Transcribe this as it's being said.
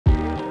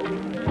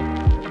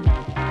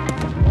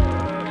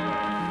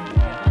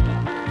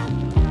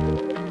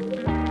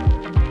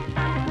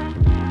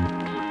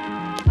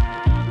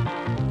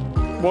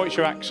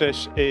Warwickshire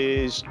Access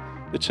is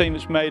the team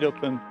that's made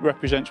up and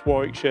represents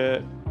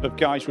Warwickshire of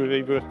guys with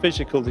either a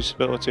physical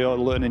disability or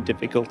learning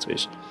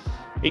difficulties.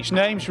 Its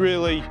name's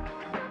really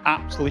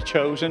aptly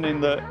chosen in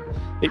that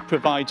it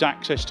provides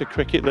access to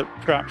cricket that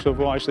perhaps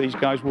otherwise these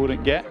guys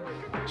wouldn't get.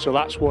 So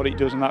that's what it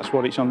does, and that's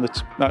what it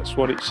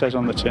says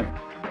on the tin.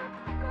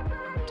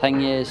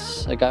 10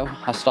 years ago,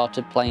 I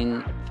started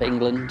playing for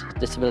England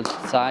disability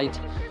side.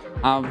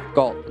 I've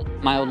got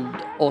mild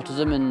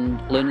autism and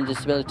learning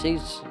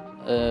disabilities,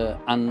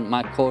 and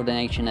my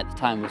coordination at the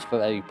time was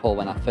very poor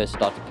when I first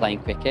started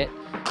playing cricket.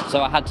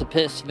 So I had to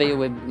persevere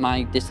with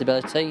my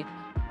disability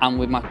and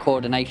with my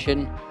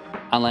coordination,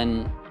 and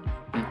then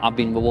I've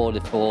been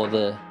rewarded for all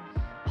the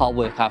hard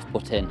work I've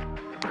put in.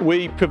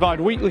 We provide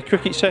weekly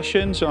cricket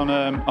sessions on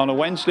a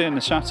Wednesday and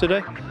a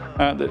Saturday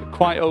that are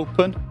quite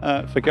open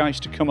for guys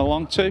to come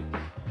along to.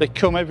 They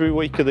come every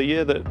week of the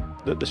year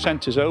that the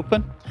centre's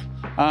open.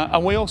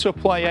 And we also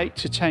play 8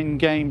 to 10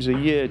 games a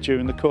year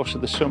during the course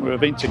of the summer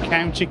of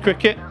inter-county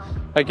cricket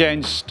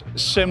against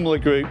similar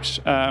groups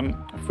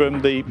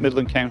from the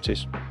Midland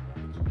counties.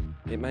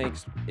 It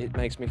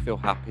makes me feel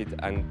happy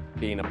and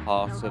being a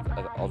part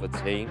of a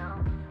team,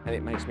 and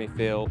it makes me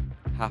feel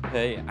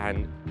happy,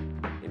 and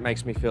it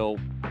makes me feel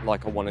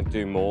like I want to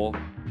do more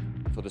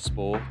for the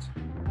sport.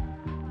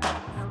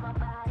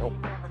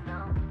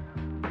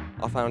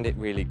 I found it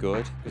really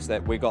good because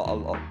we got a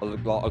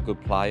lot of good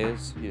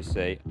players, you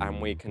see,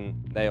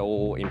 and they're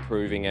all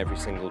improving every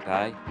single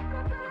day.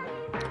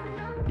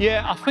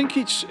 Yeah, I think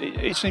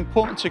it's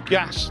important to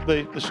grasp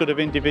the sort of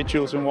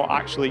individuals and what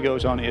actually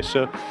goes on here.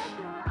 So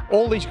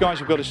all these guys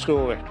have got a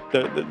story.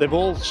 They've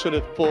all sort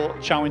of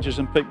fought challenges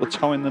and people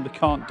telling them they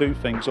can't do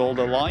things all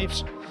their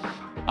lives.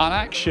 And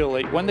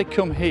actually, when they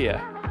come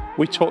here,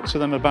 we talk to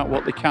them about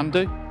what they can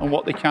do and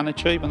what they can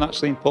achieve, and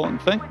that's the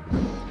important thing.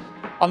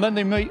 And then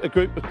they meet a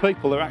group of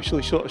people that are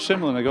actually sort of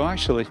similar, and they go,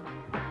 actually,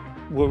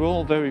 we're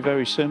all very,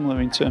 very similar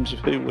in terms of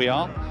who we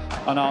are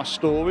and our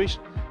stories.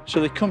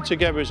 So they come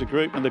together as a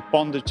group and they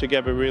bonded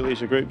together really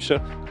as a group.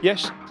 So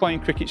yes,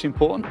 playing cricket's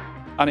important,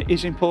 and it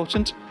is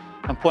important,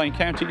 and playing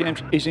county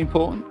games is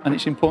important, and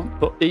it's important,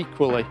 but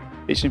equally,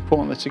 it's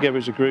important they're together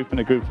as a group and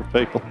a group of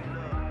people.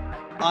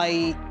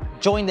 I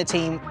joined the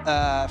team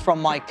from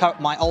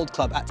my old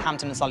club at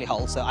Hampton and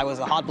Solihull, so I was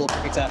a hardball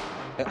cricketer.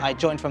 I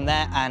joined from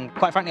there, and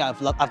quite frankly,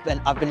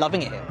 I've been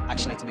loving it here,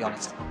 actually, to be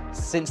honest.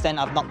 Since then,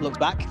 I've not looked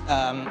back,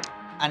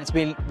 and it's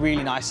been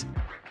really nice.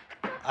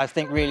 I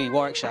think really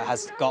Warwickshire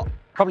has got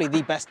probably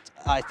the best,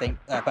 I think,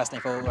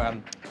 personally,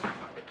 for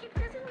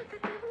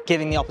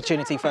giving the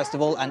opportunity, first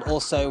of all, and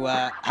also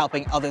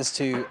helping others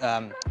to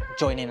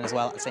join in as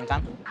well at the same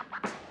time.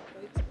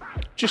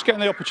 Just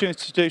getting the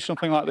opportunity to do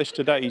something like this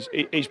today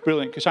is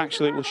brilliant, because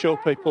actually it will show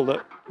people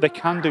that they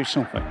can do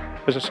something.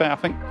 As I say, I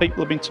think people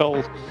have been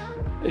told,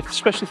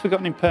 especially if they've got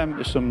an impairment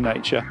of some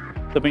nature,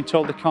 they've been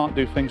told they can't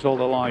do things all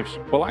their lives.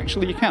 Well,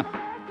 actually you can.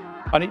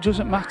 And it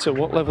doesn't matter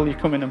what level you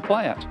come in and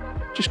play at.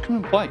 Just come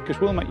and play, because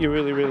we'll make you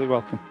really, really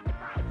welcome.